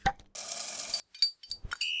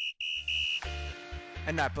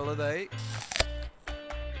An apple a day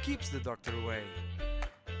keeps the doctor away.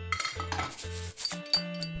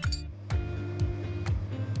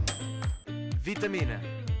 Vitamina.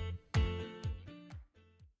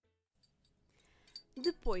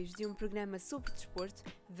 Depois de um programa sobre desporto,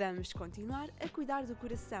 vamos continuar a cuidar do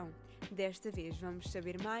coração. Desta vez vamos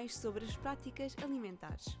saber mais sobre as práticas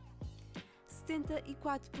alimentares.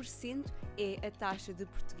 74% é a taxa de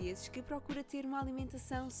portugueses que procura ter uma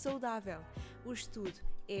alimentação saudável. O estudo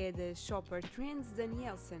é da Shopper Trends da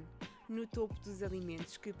Nielsen. No topo dos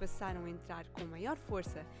alimentos que passaram a entrar com maior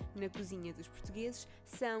força na cozinha dos portugueses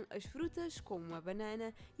são as frutas, como a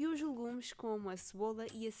banana, e os legumes, como a cebola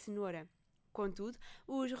e a cenoura. Contudo,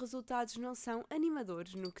 os resultados não são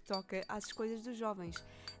animadores no que toca às escolhas dos jovens.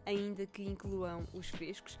 Ainda que incluam os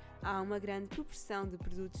frescos, há uma grande proporção de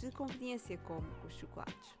produtos de conveniência, como os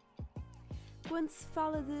chocolates. Quando se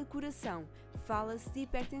fala de coração, fala-se de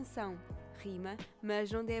hipertensão. Rima,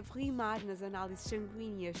 mas não deve rimar nas análises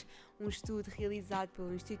sanguíneas. Um estudo realizado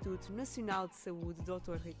pelo Instituto Nacional de Saúde,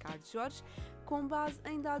 Doutor Ricardo, Jorge, com base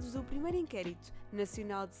em dados do primeiro inquérito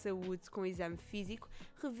nacional de saúde com exame físico,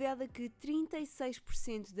 revela que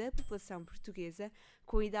 36% da população portuguesa,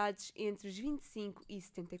 com idades entre os 25 e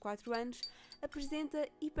 74 anos, apresenta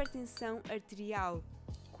hipertensão arterial.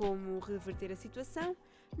 Como reverter a situação?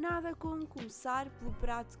 Nada como começar pelo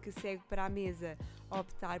prato que segue para a mesa,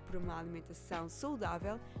 optar por uma alimentação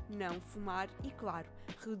saudável, não fumar e, claro,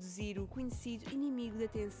 reduzir o conhecido inimigo da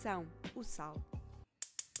tensão, o sal.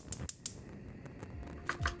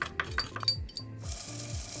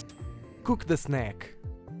 Cook the snack.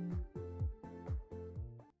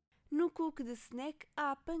 No cook the snack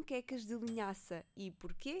há panquecas de linhaça. E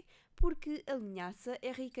porquê? Porque a linhaça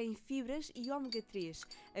é rica em fibras e ômega 3,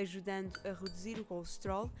 ajudando a reduzir o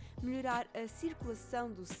colesterol, melhorar a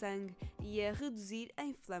circulação do sangue e a reduzir a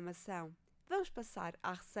inflamação. Vamos passar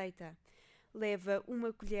à receita. Leva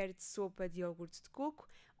uma colher de sopa de iogurte de coco,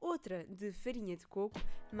 outra de farinha de coco,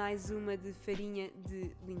 mais uma de farinha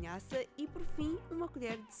de linhaça e, por fim, uma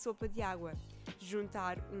colher de sopa de água.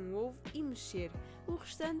 Juntar um ovo e mexer. O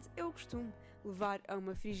restante é o costume. Levar a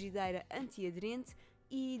uma frigideira antiaderente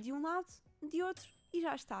e de um lado, de outro, e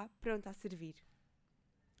já está pronto a servir.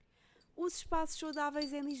 Os espaços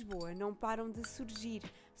saudáveis em Lisboa não param de surgir,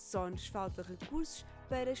 só nos falta recursos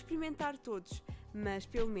para experimentar todos, mas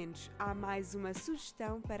pelo menos há mais uma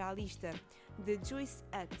sugestão para a lista. The Juice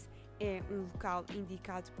Hut é um local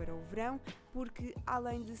indicado para o verão porque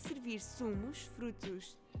além de servir sumos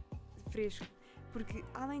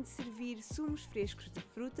frescos de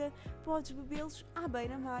fruta, podes bebê-los à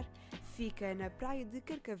beira-mar. Fica na praia de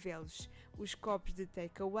Carcavelos. Os copos de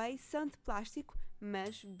takeaway são de plástico,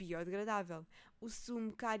 mas biodegradável. O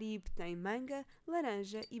sumo Caribe tem manga,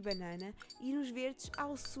 laranja e banana e nos verdes há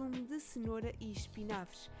o sumo de cenoura e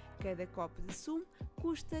espinafres. Cada copo de sumo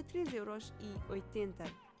custa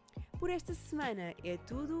 3,80€. Por esta semana é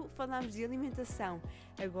tudo, falamos de alimentação.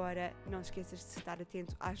 Agora não esqueças de estar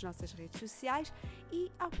atento às nossas redes sociais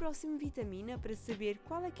e ao próximo Vitamina para saber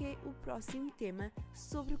qual é que é o próximo tema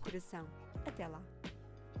sobre o coração. Até lá!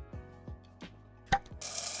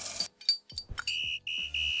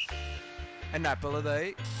 An apple a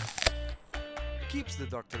day keeps the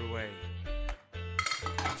doctor away.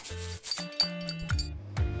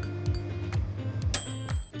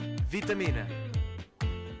 Vitamina.